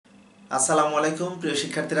আসসালামু আলাইকুম প্রিয়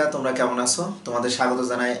শিক্ষার্থীরা, তোমরা কেমন আছো? তোমাদের স্বাগত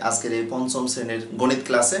জানাই আজকের এই পঞ্চম শ্রেণীর গণিত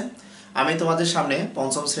ক্লাসে। আমি তোমাদের সামনে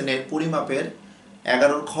পঞ্চম শ্রেণীর পরিমাপের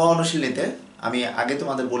 11 খ অনুশীলনীতে আমি আগে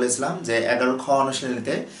তোমাদের বলেছিলাম যে 11 খ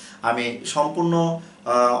অনুশীলনীতে আমি সম্পূর্ণ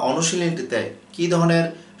অনুশীলনীতে কী ধরনের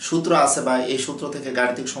সূত্র আছে বা এই সূত্র থেকে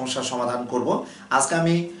গাণিতিক সমস্যার সমাধান করব। আজকে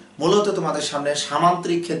আমি মূলত তোমাদের সামনে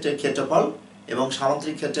সামান্তরিক ক্ষেত্রের ক্ষেত্রফল এবং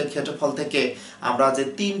সামান্তরিক ক্ষেত্রের ক্ষেত্রফল থেকে আমরা যে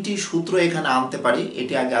তিনটি সূত্র এখানে আনতে পারি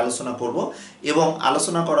এটি আগে আলোচনা করব। এবং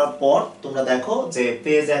আলোচনা করার পর তোমরা দেখো যে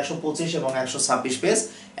পেজ 125 এবং 126 পেজ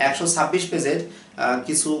 126 পেজের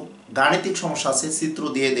কিছু গাণিতিক সমস্যা আছে, চিত্র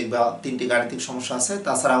দিয়ে দেখবা তিনটি গাণিতিক সমস্যা আছে।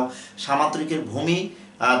 তাছাড়াও সামান্তরিকের ভূমি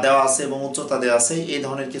দেওয়া আছে এবং উচ্চতা দেওয়া আছে, এই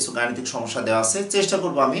ধরনের কিছু গাণিতিক সমস্যা দেওয়া আছে। চেষ্টা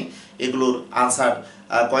করব আমি এগুলোর আনসার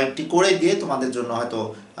কয়েকটি করে দিয়ে তোমাদের জন্য হয়তো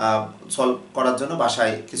সলভ করার জন্য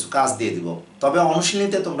বাসায় কিছু কাজ দিয়ে দিব। তবে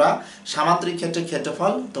অনুশীলনীতে তোমরা সামান্তরিক ক্ষেত্রের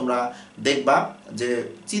ক্ষেত্রফল তোমরা দেখবা যে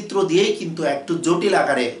চিত্র দিয়েই কিন্তু একটু জটিল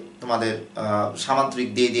আকারে তোমাদের সামান্তরিক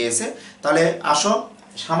দিয়ে দিয়েছে। তাহলে আসো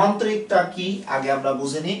সামান্তরিকটা কি আগে আমরা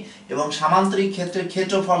বুঝে নিই এবং সামান্তরিক ক্ষেত্রের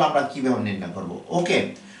ক্ষেত্রফল আমরা কিভাবে নির্ণয় করব। ওকে,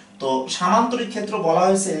 তো সামান্তরিক ক্ষেত্র বলা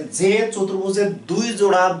হয়েছে যে চতুর্ভুজের দুই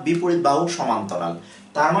জোড়া বিপরীত বাহু সমান্তরাল।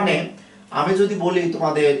 তার মানে আমি যদি বলি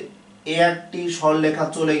তোমাদের এ একটি সরলরেখা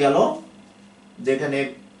চলে গেল, যেখানে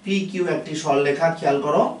পি কিউ একটি সরলরেখা, খেয়াল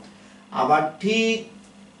করো। আবার ঠিক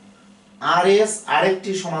আর এস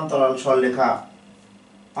আরেকটি সমান্তরাল সরলরেখা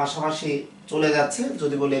পাশাপাশি চলে যাচ্ছে।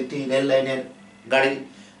 যদি বলি একটি রেল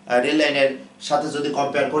লাইনের সাথে যদি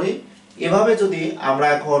কম্পেয়ার করি, এভাবে যদি আমরা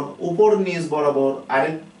এখন উপর নিচ বরাবর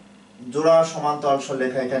আরেক জোড়া সমান্তরাল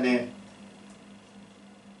সরলরেখা এখানে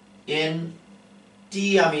এন টি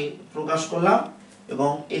আমি প্রকাশ করলাম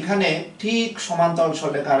এবং এখানে ঠিক সমান্তরাল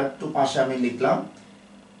সরলরেখা আরেকটু পাশে আমি লিখলাম,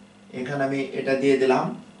 এখানে আমি এটা দিয়ে দিলাম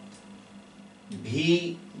ভি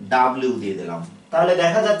ডাব্লিউ দিয়ে দিলাম। তাহলে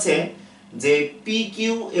দেখা যাচ্ছে যে পি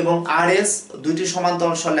কিউ এবং আর এস দুইটি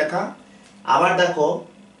সমান্তরাল সরলরেখা। আবার দেখো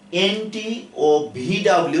এন টি ও ভি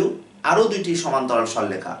ডাব্লিউ আরো দুইটি সমান্তরাল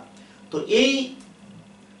সরলরেখা। তো এই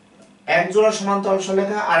এক জোড়া সমান্তরাল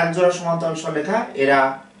সরলরেখা আর এক জোড়া সমান্তরাল সরলরেখা এরা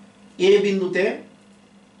এ বিন্দুতে,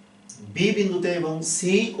 বি বিন্দুতে এবং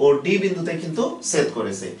সি ও ডি বিন্দুতে কিন্তু ছেদ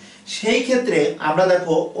করেছে। সেই ক্ষেত্রে আমরা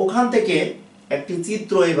দেখো ওখান থেকে একটি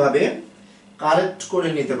চিত্র এইভাবে কালেক্ট করে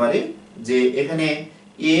নিতে পারি যে এখানে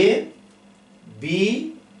এ বি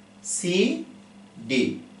সি ডি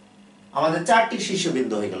আমাদের চারটি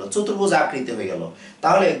শীর্ষবিন্দু হয়ে গেল, চতুর্ভুজ আকৃতি হয়ে গেল।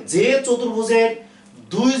 তাহলে যে চতুর্ভুজের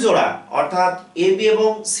দুই জোড়া অর্থাৎ এ বি এবং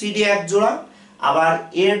সি ডি এক জোড়া, আবার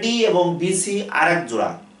এ ডি এবং বি সি আর এক জোড়া,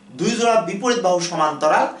 দুই জোড়া বিপরীত বাহু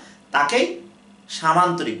সমান্তরাল, তাকেই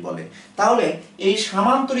সামান্তরিক বলে। তাহলে এই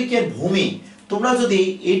সামান্তরিকের ভূমি তোমরা যদি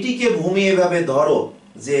এটিকে ভূমি এভাবে ধরো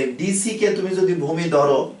যে ডিসি কে তুমি যদি ভূমি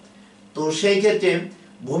ধরো, তো সেই ক্ষেত্রে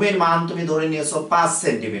ভূমির মান তুমি ধরে নিয়েছো 5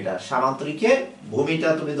 সেন্টিমিটার, সামান্তরিকের ভূমিটা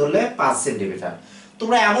তুমি ধরলে 5 সেন্টিমিটার।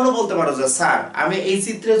 তোমরা এমনও বলতে পারো যে স্যার আমি এই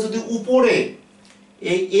চিত্রে যদি উপরে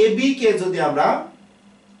এই এবি কে যদি আমরা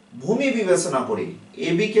ভূমি বিবেচনা করি,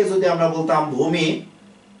 এবি কে যদি আমরা বলতাম ভূমি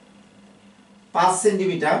 5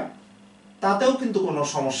 সেন্টিমিটার, তাতেও কিন্তু কোনো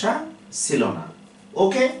সমস্যা ছিল না।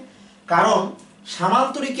 ওকে, কারণ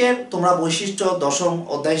সামান্তরিকের তোমরা বৈশিষ্ট্য দশম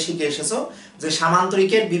অধ্যায় শিখে এসেছো যে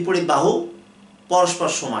সামান্তরিকের বিপরীত বাহু পরস্পর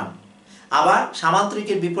সমান, আবার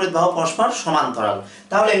সামান্তরিকের বিপরীত বাহু পরস্পর সমান্তরাল।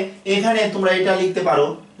 তাহলে এখানে তোমরা এটা লিখতে পারো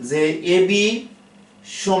যে এবি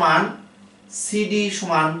সমান সিডি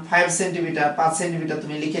সমান 5 সেন্টিমিটার, 5 সেন্টিমিটার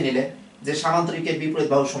তুমি লিখে নিলে যে সামান্তরিকের বিপরীত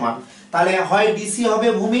বাহু সমান। তাহলে হয় ডিসি হবে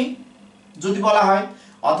ভূমি যদি বলা হয়,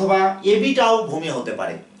 অথবা এবিটাও ভূমি হতে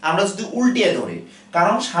পারে আমরা যদি উল্টিয়ে ধরি।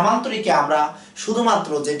 কারণ সামান্তরিকে আমরা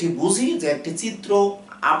শুধুমাত্র যেটি বুঝি যে একটি চিত্র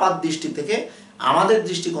আপাত দৃষ্টি থেকে, আমাদের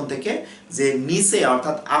দৃষ্টিকোণ থেকে, যে নিচে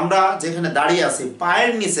অর্থাৎ আমরা যেখানে দাঁড়িয়ে আছি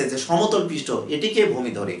পায়ের নিচে যে সমতল পৃষ্ঠ এটিকে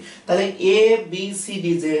ভূমি ধরি। তাহলে এ বি সি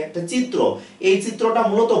ডি যে একটা চিত্র, এই চিত্রটা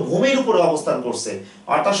মূলত ভূমির উপরে অবস্থান করছে,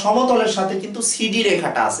 অর্থাৎ সমতলের সাথে কিন্তু সিডি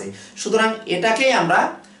রেখাটা আছে। সুতরাং এটাকেই আমরা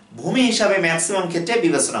ভূমি হিসাবে ম্যাক্সিমাম ক্ষেত্রে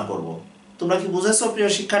বিবেচনা করব। তোমরা কি বুঝেছো প্রিয়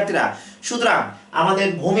শিক্ষার্থীরা? সুতরাং আমাদের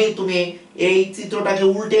ভূমি, তুমি এই চিত্রটাকে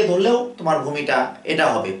উল্টে ধরলেও তোমার ভূমিটা এটা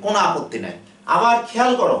হবে, কোনো আপত্তি নাই। আবার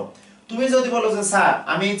খেয়াল করো, তুমি যদি বলো যে স্যার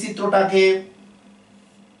আমি এই চিত্রটাকে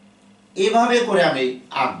এভাবে করে আমি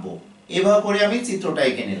আঁকবো, এভাবে করে আমি চিত্রটা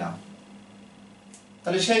এঁকে নিলাম,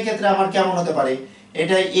 তাহলে সেই ক্ষেত্রে আমার কেমন হতে পারে?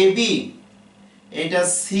 এটা এ বি, এটা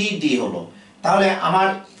সি ডি হলো। তাহলে আমার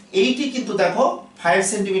এইটি কিন্তু দেখো 5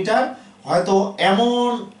 সেন্টিমিটার, হয়তো এমন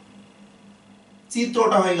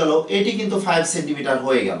চিত্রটা হয়ে গেল, এটি কিন্তু 5 সেন্টিমিটার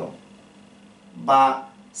হয়ে গেল, বা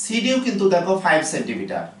সিডিও কিন্তু দেখো 5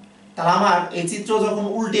 সেন্টিমিটার। তাহলে আমার এই চিত্র যখন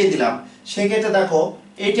উল্টিয়ে দিলাম সেক্ষেত্রে দেখো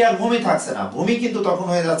এটি আর ভূমি থাকছে না, ভূমি কিন্তু তখন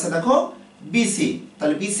হয়ে যাচ্ছে দেখো বিসি।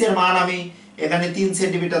 তাহলে বিসি এর মান আমি এখানে 3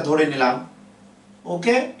 সেন্টিমিটার ধরে নিলাম।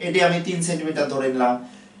 ওকে, এটি আমি 3 সেন্টিমিটার ধরে নিলাম।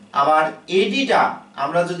 আবার এডিটা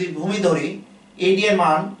আমরা যদি ভূমি ধরি, এডি এর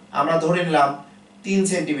মান আমরা ধরে নিলাম 3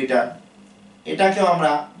 সেন্টিমিটার। এটাকেও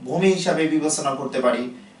আমরা ভূমি হিসাবে বিবেচনা করতে পারি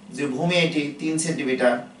যে ভূমি এটি 3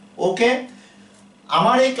 সেন্টিমিটার। ওকে,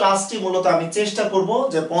 আমার এই ক্লাসটি মূলত আমি চেষ্টা করব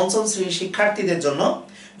যে পঞ্চম শ্রেণীর শিক্ষার্থীদের জন্য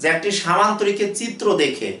যে একটি সামান্তরিকের চিত্র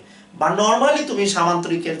দেখে বা নরমালি তুমি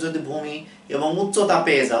সামান্তরিকের যদি ভূমি এবং উচ্চতা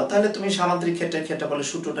পেয়ে যাও তাহলে তুমি সামান্তরিক ক্ষেত্রের ক্ষেত্রফলের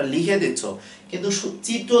সূত্রটা লিখে দিচ্ছ, কিন্তু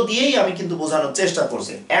চিত্র দিয়েই আমি কিন্তু বোঝানোর চেষ্টা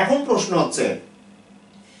করছি। এখন প্রশ্ন হচ্ছে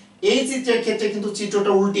এই চিত্রের ক্ষেত্রে কিন্তু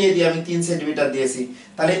চিত্রটা উল্টিয়ে দিয়ে আমি 3 সেন্টিমিটার দিয়েছি,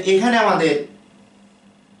 তাহলে এখানে আমাদের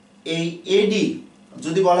এই এডি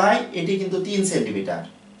যদি বলা হয় এটি কিন্তু 3 সেন্টিমিটার,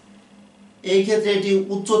 এই ক্ষেত্রে এটি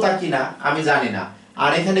উচ্চতা কিনা আমি জানি না।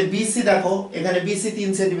 আর এখানে বিসি দেখো, এখানে বিসি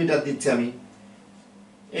 3 সেন্টিমিটার দিচ্ছি আমি,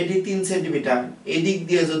 এটি 3 সেন্টিমিটার, এই দিক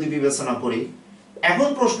দিয়ে যদি বিবেচনা করি। এখন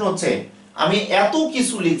প্রশ্ন হচ্ছে আমি এত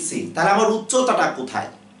কিছু লিখছি, তাহলে আমার উচ্চতাটা কোথায়?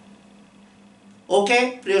 ওকে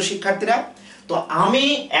প্রিয় শিক্ষার্থীরা, তো আমি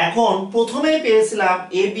এখন প্রথমে পেয়েছিলাম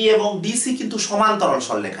এবি এবং ডিসি কিন্তু সমান্তরাল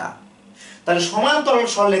সরলরেখা। তাহলে সমান্তরাল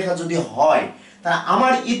সরলরেখা যদি হয় তাহলে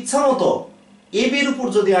আমার ইচ্ছা মতো এবির উপর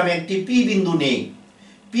যদি আমি একটি পি বিন্দু নেই,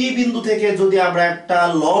 পি বিন্দু থেকে যদি আমরা একটা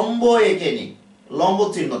লম্ব এঁকে নিই, লম্ব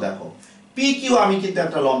চিহ্ন দেখো পি কিউ, আমি কিন্তু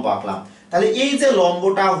একটা লম্ব আঁকলাম। তাহলে এই যে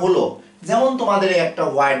লম্বটা হলো, যেমন তোমাদের একটা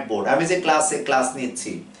হোয়াইট বোর্ড, আমি যে ক্লাস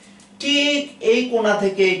নিচ্ছি, ঠিক এই কোণা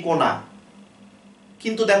থেকে এই কোণা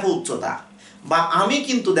কিন্তু দেখো উচ্চতা, বা আমি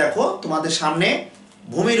কিন্তু দেখো তোমাদের সামনে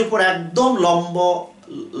ভূমির উপর একদম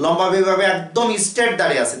লম্বাভাবে একদম স্ট্রেট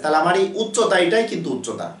দাঁড়িয়ে আছে, তাহলে আমার এই উচ্চতা, এটাই কিন্তু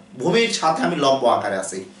উচ্চতা, ভূমির সাথে আমি লম্ব আকারে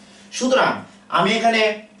আছি। সুতরাং আমি এখানে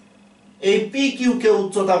এই পি কিউ কে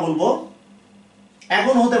উচ্চতা বলবো।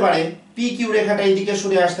 এখন হতে পারে পি কিউ রেখাটা এইদিকে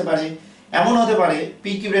সরে আসতে পারে, এমন হতে পারে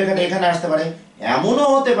পি কিউ রেখাটা এখানে আসতে পারে, এমনও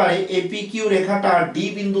হতে পারে এই পি কিউ রেখাটা ডি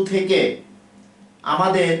বিন্দু থেকে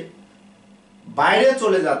আমাদের বাইরে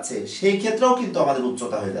চলে যাচ্ছে, সেই ক্ষেত্রেও কিন্তু আমাদের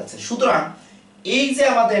উচ্চতা হয়ে যাচ্ছে। সুতরাং এই যে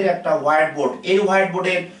আমাদের একটা হোয়াইট বোর্ড, এই হোয়াইট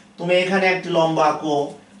বোর্ডে তুমি এখানে একটি লম্ব আঁকো,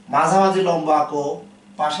 মাঝামাঝি লম্ব আঁকো,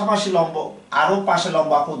 পাশাপাশি লম্ব, আরো পাশে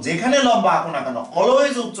লম্ব আঁকো, যেখানে লম্ব আঁকো না কেন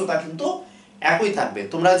অলওয়েজ উচ্চতা কিন্তু একই থাকবে।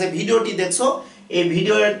 তোমরা যে ভিডিওটি দেখছো এই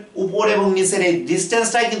ভিডিওর উপর এবং নিচের এই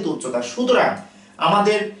ডিসটেন্সটাই কিন্তু উচ্চতা। সুতরাং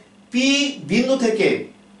আমাদের পি বিন্দু থেকে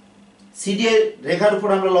সিডি এর রেখার উপর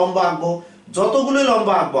আমরা লম্ব আঁকবো, যতগুলো লম্ব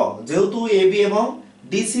আঁকবো, যেহেতু এবি এবং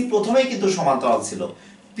ডিসি প্রথমেই কিন্তু সমান্তরাল ছিল,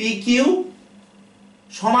 পি কিউ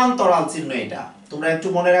সমান্তরাল চিহ্ন, এটা তোমরা একটু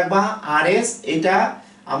মনে রাখবা। আর এস এটা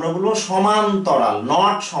আমরা বলবো সমান্তরাল,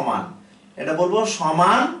 নট সমান, এটা বলবো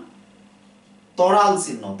সমান্তরাল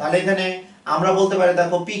চিহ্ন। তাহলে এখানে আমরা বলতে পারি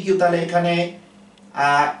দেখো পি কিউ, তাহলে এখানে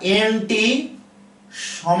এন টি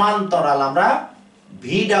সমান্তরাল আমরা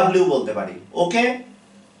ভি ডাব্লিউ বলতে পারি। ওকে,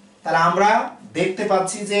 তাহলে আমরা দেখতে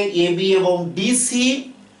পাচ্ছি যে এবি এবং ডিসি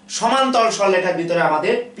সমান্তরাল সরলরেখার ভিতরে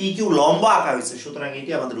আমাদের পি কিউ লম্ব আঁকা হয়েছে, সুতরাং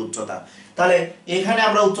এটি আমাদের উচ্চতা। তাহলে এখানে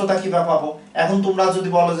আমরা উচ্চতা কিভাবে পাবো? এখন তোমরা যদি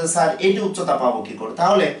বলো যে স্যার এটি উচ্চতা পাবো কি করে,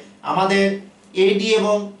 তাহলে আমাদের এডি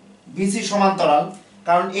এবং বিসি সমান্তরাল,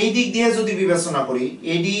 কারণ এই দিক দিয়ে যদি বিবেচনা করি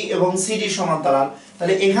এডি এবং সিডি সমান্তরাল,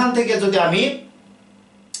 তাহলে এখান থেকে যদি আমি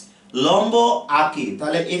লম্ব আঁকি,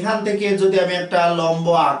 তাহলে এখান থেকে যদি আমি একটা লম্ব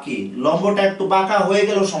আঁকি, লম্বটা একটু বাঁকা হয়ে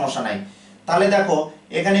গেলেও সমস্যা নাই। তাহলে দেখো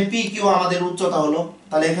এখানে পি কিউ আমাদের উচ্চতা হলো,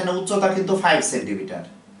 তাহলে এখানে উচ্চতা কিন্তু 5 সেন্টিমিটার।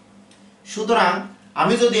 সুতরাং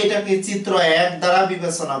আমি যদি এটাকে চিত্র 1 দ্বারা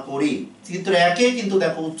বিবেচনা করি, চিত্র 1 এ কিন্তু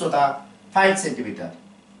দেখো উচ্চতা 5 সেন্টিমিটার,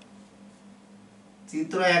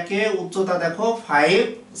 চিত্র 1 এ উচ্চতা দেখো 5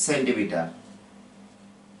 সেন্টিমিটার।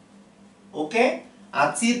 ওকে, আর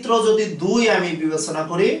চিত্র যদি 2 আমি বিবেচনা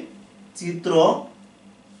করি, চিত্র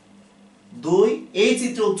 2, এই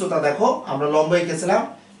চিত্র উচ্চতা দেখো আমরা লম্ব এঁকেছিলাম,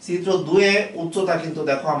 চিত্র 2 এ উচ্চতা কিন্তু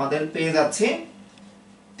দেখো আমাদের পেয়ে যাচ্ছে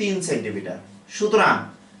 3 সেন্টিমিটার। সুতরাং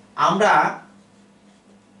আমরা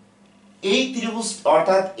এই ত্রিভুজ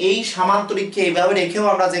অর্থাৎ এই সামান্তরিককে এইভাবে রেখেও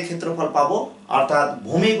আমরা যে ক্ষেত্রফল পাবো, অর্থাৎ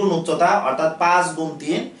ভূমি গুণ উচ্চতা, অর্থাৎ 5 গুণ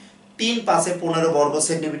 3, 3 5 15 বর্গ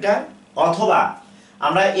সেন্টিমিটার, অথবা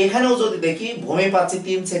আমরা এখানেও যদি দেখি ভূমি পাচ্ছি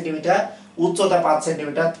 3 সেন্টিমিটার, উচ্চতা 5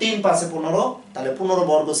 সেন্টিমিটার, 3 5 15, তাহলে 15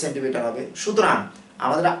 বর্গ সেন্টিমিটার হবে। সুতরাং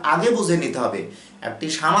আমাদের আগে বুঝে নিতে হবে একটি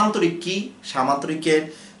সামান্তরিক কি, সামান্তরিকের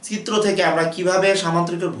চিত্র থেকে আমরা কিভাবে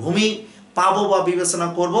সামান্তরিকের ভূমি পাবো বা বিবেচনা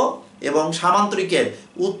করব, এবং সামান্তরিকের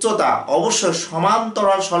উচ্চতা অবশ্যই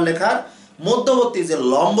সমান্তরাল সরলরেখার মধ্যবর্তী যে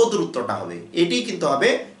লম্ব দূরত্বটা হবে এটি কিন্তু হবে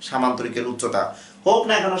সামান্তরিকের উচ্চতা। হোক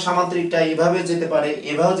না কেন সামান্তরিকটা এইভাবে যেতে পারে,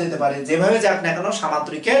 এভাবে যেতে পারে, যেভাবে যাক না কেন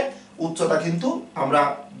সামান্তরিকের উচ্চতা কিন্তু আমরা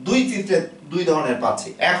দুই চিত্রে দুই ধরনের পাচ্ছি।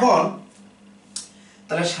 এখন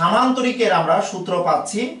তাহলে সামান্তরিকের আমরা সূত্র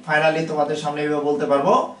পাচ্ছি, ফাইনালি তোমাদের সামনে এভাবে বলতে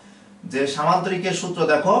পারবো যে সামান্তরিকের সূত্র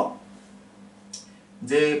দেখো,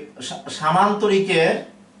 যে সামান্তরিক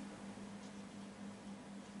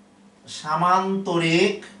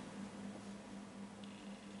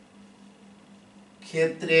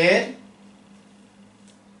ক্ষেত্রের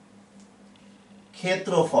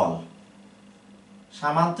ক্ষেত্রফল,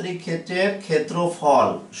 সামান্তরিক ক্ষেত্রের ক্ষেত্রফল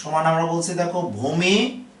সমান আমরা বলছি দেখো ভূমি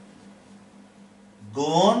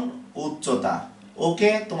গুণ উচ্চতা। ওকে,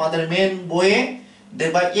 তোমাদের মেন বইয়ে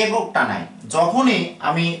দেখবা এককটা নাই। যখনই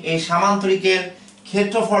আমি এই সামান্তরিকের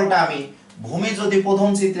ক্ষেত্রফলটা আমি ভূমি যদি প্রথম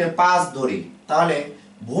চিত্রে 5 ধরি, তাহলে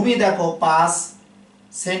ভূমি দেখো 5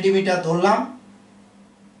 সেন্টিমিটার ধরলাম।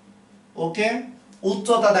 ওকে,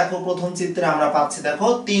 উচ্চতা দেখো প্রথম চিত্রে আমরা পাচ্ছি দেখো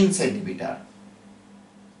 3 সেন্টিমিটার।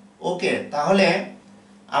 ওকে, তাহলে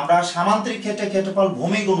আমরা সামান্তরিক ক্ষেত্রের ক্ষেত্রফল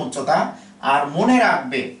ভূমি গুণ উচ্চতা। আর মনে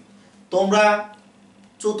রাখবে তোমরা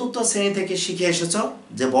চতুর্থ শ্রেণী থেকে শিখে এসেছো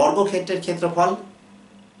যে বর্গক্ষেত্রের ক্ষেত্রফল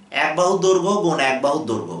এক বাহুর দৈর্ঘ্য গুণ এক বাহুর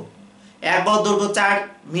দৈর্ঘ্য। এক বাহুর দৈর্ঘ্য 4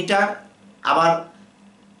 মিটার, আবার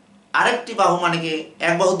আরেকটি বাহু মানে কি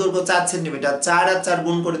এক বাহুর দৈর্ঘ্য 4 সেন্টিমিটার, 4 আর 4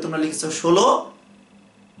 গুণ করে তোমরা লিখেছো 16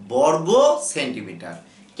 বর্গ সেন্টিমিটার।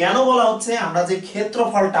 কেন বলা হচ্ছে আমরা যে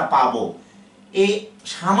ক্ষেত্রফলটা পাবো এই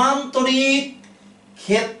সামান্তরিক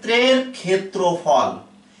ক্ষেত্রের ক্ষেত্রফল,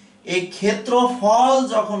 এই ক্ষেত্রফল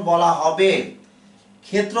যখন বলা হবে,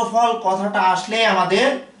 ক্ষেত্রফল কথাটা আসলে আমাদের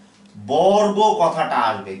বর্গ কথাটা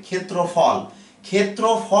আসবে। ক্ষেত্রফল,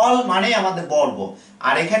 ক্ষেত্রফল মানে আমাদের বর্গ।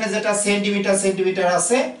 আর এখানে যেটা সেন্টিমিটার সেন্টিমিটার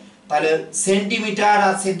আছে, তাহলে সেন্টিমিটার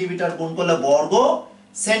আর সেন্টিমিটার গুণ করলে বর্গ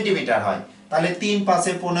সেন্টিমিটার হয়। তাহলে 3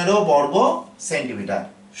 5 15 বর্গ সেন্টিমিটার।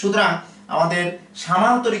 সুতরাং আমাদের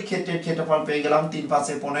সামান্তরিক ক্ষেত্রের ক্ষেত্রফল পেয়ে গেলাম 3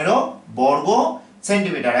 5 15 বর্গ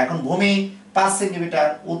সেন্টিমিটার। এখন ভূমি 5 সেন্টিমিটার,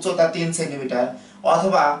 উচ্চতা 3 সেন্টিমিটার,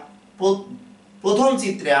 অথবা প্রথম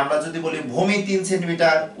চিত্রে আমরা যদি বলি ভূমি 3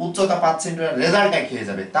 সেন্টিমিটার, উচ্চতা 5 সেন্টিমিটার, রেজাল্ট একই হয়ে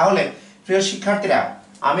যাবে। তাহলে প্রিয় শিক্ষার্থীরা,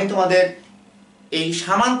 আমি তোমাদের এই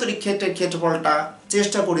সামান্তরিক ক্ষেত্রের ক্ষেত্রফলটা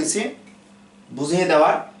চেষ্টা করেছি বুঝিয়ে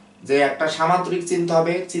দেওয়ার, যে একটা সামান্তরিক চিনতে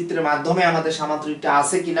হবে, চিত্রের মাধ্যমে আমাদের সামান্তরিকটা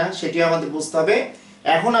আছে কিনা সেটিও আমাদের বুঝতে হবে।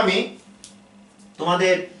 এখন আমি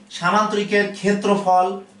তোমাদের সামান্তরিকের ক্ষেত্রফল,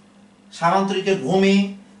 সামান্তরিকের ভূমি,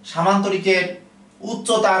 সামান্তরিকের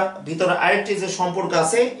উচ্চতার ভিতরে আরেকটি যে সম্পর্ক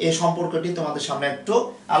আছে, এই সম্পর্কটি তোমাদের সামনে একটু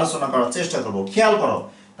আলোচনা করার চেষ্টা করব। খেয়াল করো,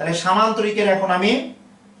 তাহলে সামান্তরিকের এখন আমি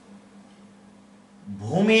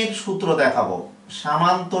ভূমির সূত্র দেখাবো।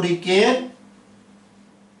 সামান্তরিকের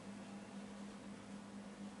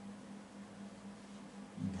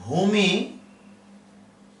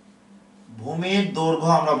ভূমির দৈর্ঘ্য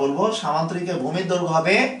আমরা বলবো, সামান্তরিকের ভূমির দৈর্ঘ্য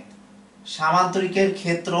হবে সামান্তরিকের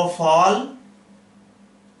ক্ষেত্রফল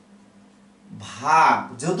ভাগ,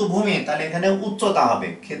 যেহেতু ভূমি তাহলে এখানে উচ্চতা হবে,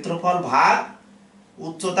 ক্ষেত্রফল ভাগ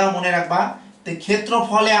উচ্চতা। মনে রাখবা, তো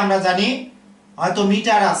ক্ষেত্রফলে আমরা জানি হয়তো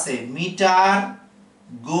মিটার আছে, মিটার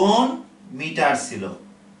গুণ মিটার ছিল।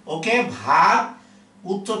 ওকে, ভাগ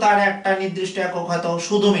উচ্চতার একটা নির্দিষ্ট একক হয়তো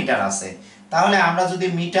শুধু মিটার আছে। তাহলে আমরা যদি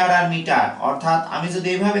মিটার আর মিটার, অর্থাৎ আমি যদি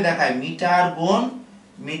এইভাবে দেখাই মিটার গুণ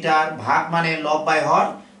মিটার ভাগ মানে লব বাই হর,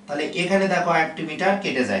 তাহলে এখানে দেখো একটি মিটার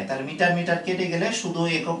কেটে যায়, তাহলে মিটার মিটার কেটে গেলে শুধু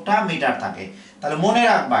এককটা মিটার থাকে। তাহলে মনে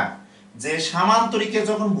রাখবা যে সামান্তরিকে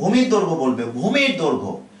যখন ভূমির দৈর্ঘ্য বলবে, ভূমির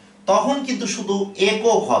দৈর্ঘ্য তখন কিন্তু শুধু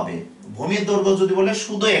একক হবে। ভূমির দৈর্ঘ্য যদি বলে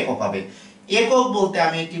শুধু একক হবে। একক বলতে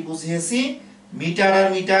আমি এটি বুঝিয়েছি মিটার আর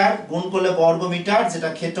মিটার গুণ করলে বর্গ মিটার, যেটা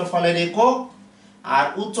ক্ষেত্রফলের একক, আর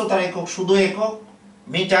উচ্চতার একক শুধু একক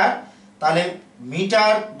মিটার। তাহলে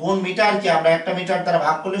মিটার গুণ মিটারকে আমরা একটা মিটার দ্বারা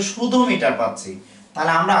ভাগ করলে শুধু মিটার পাচ্ছি।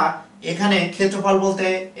 তাহলে আমরা এখানে ক্ষেত্রফল বলতে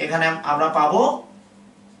এখানে আমরা পাবো,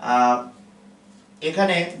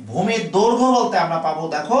 এখানে ভূমির দৈর্ঘ্য বলতে আমরা পাবো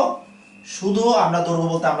দেখো শুধু আমরা দৈর্ঘ্য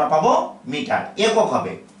বলতে আমরা পাবো মিটার, একক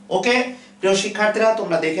হবে। ওকে প্রিয় শিক্ষার্থীরা,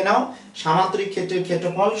 তোমরা দেখে নাও সামান্তরিক ক্ষেত্রের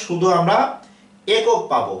ক্ষেত্রফল শুধু আমরা একক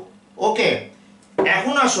পাবো। ওকে,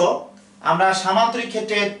 এখন আসো আমরা সামান্তরিক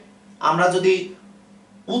ক্ষেত্রের আমরা যদি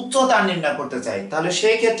উচ্চতা নির্ণয় করতে চাই, তাহলে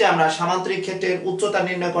সেই ক্ষেত্রে আমরা সামান্তরিক ক্ষেত্রের উচ্চতা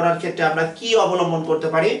নির্ণয় করার ক্ষেত্রে আমরা কি অবলম্বন করতে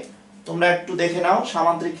পারি তোমরা একটু দেখে নাও।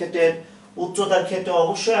 সামান্তরিক ক্ষেত্রের উচ্চতার ক্ষেত্রে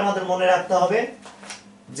অবশ্যই আমাদের মনে রাখতে হবে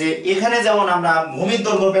যে এখানে যেমন আমরা ভূমির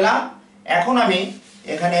দৈর্ঘ্য পেলাম, এখন আমি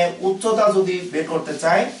এখানে উচ্চতা যদি বের করতে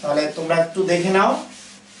চাই, তাহলে তোমরা একটু দেখে নাও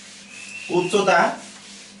উচ্চতা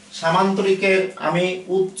সামান্তরিকের আমি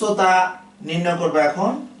উচ্চতা নির্ণয় করব।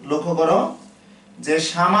 এখন লক্ষ্য করো যে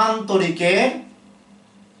সামান্তরিকের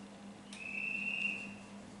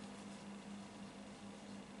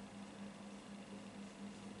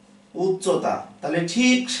উচ্চতা, তাহলে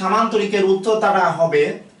ঠিক সামান্তরিকের উচ্চতাটা হবে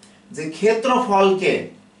যে ক্ষেত্রফলকে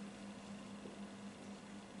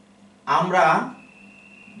আমরা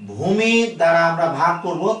ভূমি দ্বারা আমরা ভাগ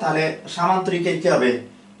করব, তাহলে সামান্তরিকের কি হবে,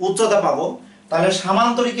 উচ্চতা পাবো। তাহলে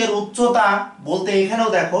সামান্তরিকের উচ্চতা বলতে এখানেও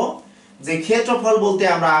দেখো যে ক্ষেত্রফল বলতে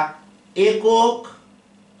আমরা একক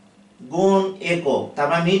গুণ একক, তার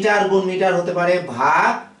মানে মিটার গুণ মিটার হতে পারে,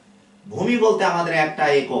 ভাগ ভূমি বলতে আমাদের একটা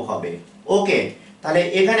একক হবে। ওকে, তাহলে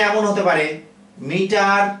এখানে এমন হতে পারে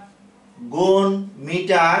মিটার গুণ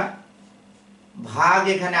মিটার ভাগ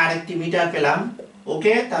এখানে আরেকটি মিটার পেলাম।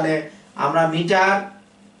 ওকে, তাহলে আমরা মিটার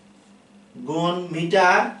গুণ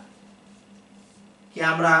মিটার কি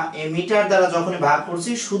আমরা এই মিটার দ্বারা যখন ভাগ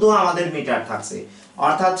করছি শুধু আমাদের মিটার থাকছে,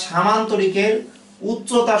 অর্থাৎ সামান্তরিকের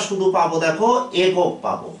উচ্চতা শুধু পাবো দেখো একক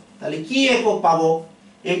পাবো। তাহলে কি একক পাবো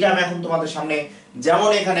এটা আমি এখন তোমাদের সামনে, যেমন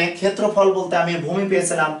এখানে ক্ষেত্রফল বলতে আমি ভূমি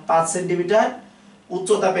পেয়েছিলাম 5 সেন্টিমিটার,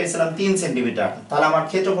 উচ্চতা পেয়েছিলাম 3 সেন্টিমিটার, তাহলে আমার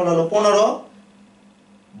ক্ষেত্রফল হলো 15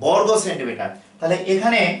 বর্গ সেন্টিমিটার। তাহলে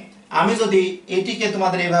এখানে আমি যদি এটিকে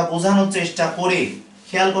তোমাদের এভাবে বোঝানোর চেষ্টা করি,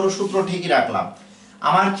 খেয়াল করো সূত্র ঠিকই রাখলাম।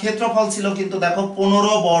 আমার ক্ষেত্রফল ছিল কিন্তু দেখো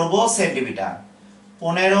 15 বর্গ সেন্টিমিটার,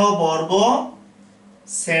 15 বর্গ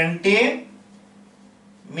সেন্টিমিটার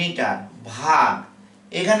ভাগ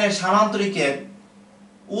এখানে সামান্তরিকের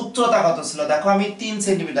উচ্চতা কত ছিল দেখো আমি 3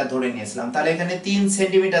 সেন্টিমিটার ধরে নিয়েছিলাম, তাহলে এখানে 3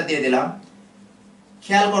 সেন্টিমিটার দিয়ে দিলাম।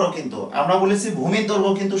 খেয়াল করো কিন্তু আমরা বলেছি ভূমির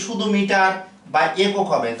দৈর্ঘ্য কিন্তু শুধু মিটার বা একক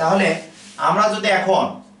হবে, তাহলে আমরা যদি এখন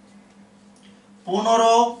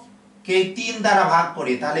 15 কে 3 দ্বারা ভাগ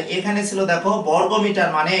করি, তাহলে এখানে ছিল দেখো বর্গ মিটার,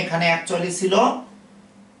 মানে এখানে অ্যাকচুয়ালি ছিল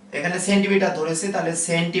এখানে সেন্টিমিটার ধরেছি, তাহলে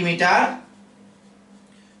সেন্টিমিটার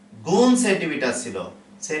গুণ সেন্টিমিটার ছিল,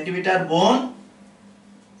 সেন্টিমিটার গুণ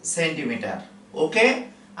সেন্টিমিটার। ওকে,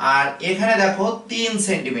 আর এখানে দেখো 3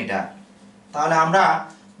 সেন্টিমিটার, তাহলে আমরা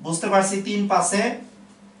বুঝতে পারছি 3 পাশে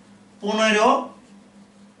 15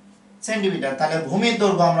 সেন্টিমিটার, তাহলে ভূমির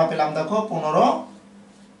দৈর্ঘ্য আমরা পেলাম দেখো 15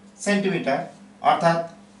 সেন্টিমিটার, অর্থাৎ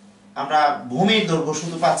আমরা ভূমির দৈর্ঘ্য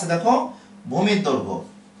শুধু পাচ্ছি দেখো ভূমির দৈর্ঘ্য।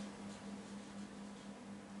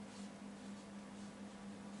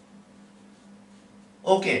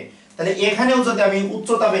 ওকে, তাহলে এখানেও যদি আমি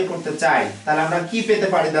উচ্চতা বের করতে চাই তাহলে আমরা কি পেতে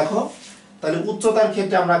পারি দেখো, তাহলে উচ্চতার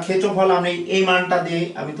ক্ষেত্রে আমরা ক্ষেত্রফল আমি এই মানটা দিয়ে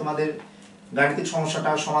আমি তোমাদের গাণিতিক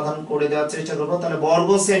সমস্যাটা সমাধান করে দেওয়ার চেষ্টা করব। তাহলে বর্গ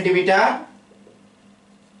সেন্টিমিটার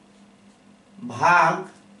ভাগ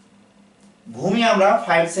ভূমি আমরা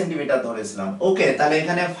 5 সেন্টিমিটার ধরেছিলাম। ওকে, তাহলে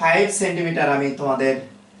এখানে 5 সেন্টিমিটার আমি তোমাদের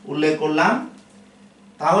উল্লেখ করলাম,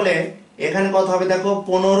 তাহলে এখানে কত হবে দেখো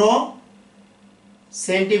 15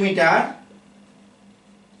 সেন্টিমিটার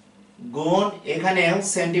গুণ এখানে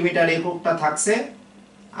সেন্টিমিটার এককটা থাকছে,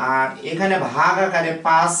 আর এখানে ভাগ আকারে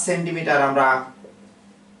 5 সেন্টিমিটার আমরা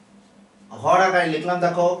হর আকারে লিখলাম।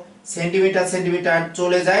 দেখো সেন্টিমিটার সেন্টিমিটার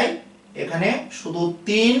চলে যায়, এখানে শুধু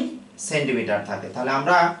 3 সেন্টিমিটার থাকে, তাহলে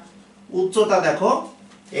আমরা উচ্চতা দেখো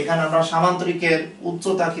এখানে আমরা সামান্তরিকের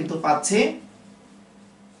উচ্চতা কিন্তু পাচ্ছি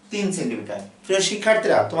 3 সেন্টিমিটার। প্রিয়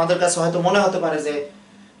শিক্ষার্থীরা, তোমাদের কাছে হয়তো মনে হতে পারে যে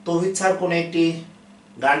তৌহিদ স্যার কোন একটি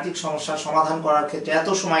গাণিতিক সমস্যার সমাধান করার ক্ষেত্রে এত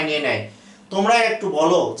সময় নিয়ে নেয়, তোমরা একটু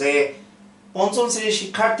বলো যে পঞ্চম শ্রেণীর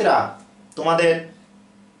শিক্ষার্থীরা তোমাদের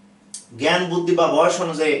জ্ঞান বুদ্ধি বা বয়স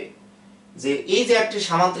অনুযায়ী যে এই যে একটি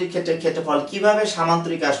সামান্তরিক ক্ষেত্রের ক্ষেত্রফল কিভাবে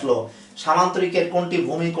সামান্তরিক আসলো, সামান্তরিকের কোনটি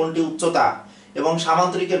ভূমি কোনটি উচ্চতা, এবং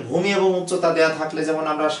সামান্তরিকের ভূমি এবং উচ্চতা দেওয়া থাকলে যেমন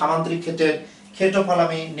আমরা সামান্তরিক ক্ষেত্রের ক্ষেত্রফল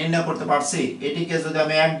আমি নির্ণয় করতে পারছি, এটিকে যদি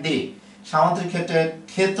আমি এক দিই সামান্তরিক ক্ষেত্রের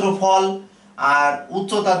ক্ষেত্রফল আর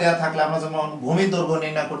উচ্চতা দেওয়া থাকলে আমরা যেমন ভূমির দৈর্ঘ্য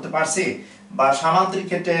নির্ণয় করতে পারছি, বা সামান্তরিক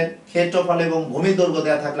ক্ষেত্রের ক্ষেত্রফল এবং ভূমির দৈর্ঘ্য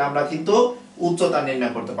দেওয়া থাকলে আমরা কিন্তু উচ্চতা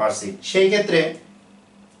নির্ণয় করতে পারছি। সেই ক্ষেত্রে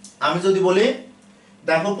আমি যদি বলি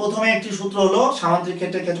দেখো প্রথমে একটি সূত্র হলো সামান্তরিক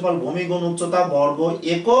ক্ষেত্রের ক্ষেত্রফল ভূমি গুণ উচ্চতা বর্গ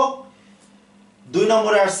একক, 2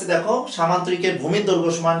 নম্বরে আসছে দেখো সামান্তরিকের ভূমির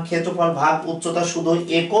দৈর্ঘ্য সমান ক্ষেত্রফল ভাগ উচ্চতা শুধু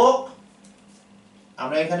একক,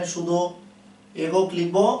 আমরা এখানে শুধু একক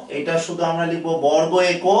লিখব, এটা শুধু আমরা লিখব বর্গ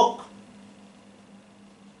একক,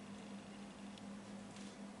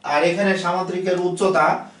 আর এখানে সামান্তরিকের উচ্চতা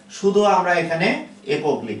শুধু আমরা এখানে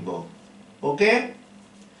একক লিখব। ওকে,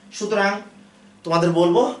 সুতরাং তোমাদের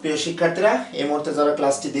বলবো প্রিয় শিক্ষার্থীরা এই মুহূর্তে যারা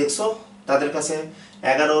ক্লাসটি দেখছো তাদের কাছে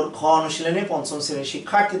 11 খ অনুশীলনে পঞ্চম শ্রেণীর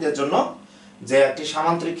শিক্ষার্থীদের জন্য যে একটি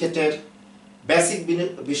সামান্তরিক ক্ষেত্রের বেসিক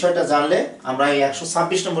বিষয়টা জানলে আমরা এই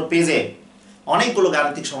 126 নম্বর পেজে অনেকগুলো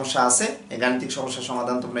গাণিতিক সমস্যা আছে, এই গাণিতিক সমস্যার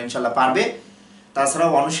সমাধান তোমরা ইনশাআল্লাহ পারবে।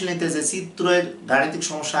 তাছাড়াও অনুশীলনীতে যে চিত্রের গাণিতিক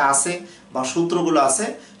সমস্যা আছে বা সূত্রগুলো আছে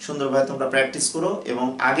সুন্দরভাবে তোমরা প্র্যাকটিস করো, এবং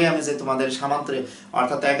আগে আমি যে তোমাদের সামান্তরিক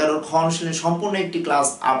অর্থাৎ 11 খ অনুশীলনী সম্পূর্ণ একটি ক্লাস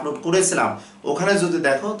আপলোড করেছিলাম, ওখানে যদি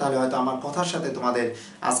দেখো তাহলে হয়তো আমার কথার সাথে তোমাদের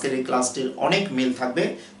আজকের এই ক্লাসটির অনেক মিল থাকবে।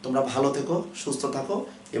 তোমরা ভালো থেকো, সুস্থ থাকো,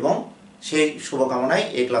 এবং সেই শুভকামনায়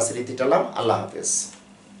এই ক্লাসের ইতি টানলাম। আল্লাহ হাফেজ।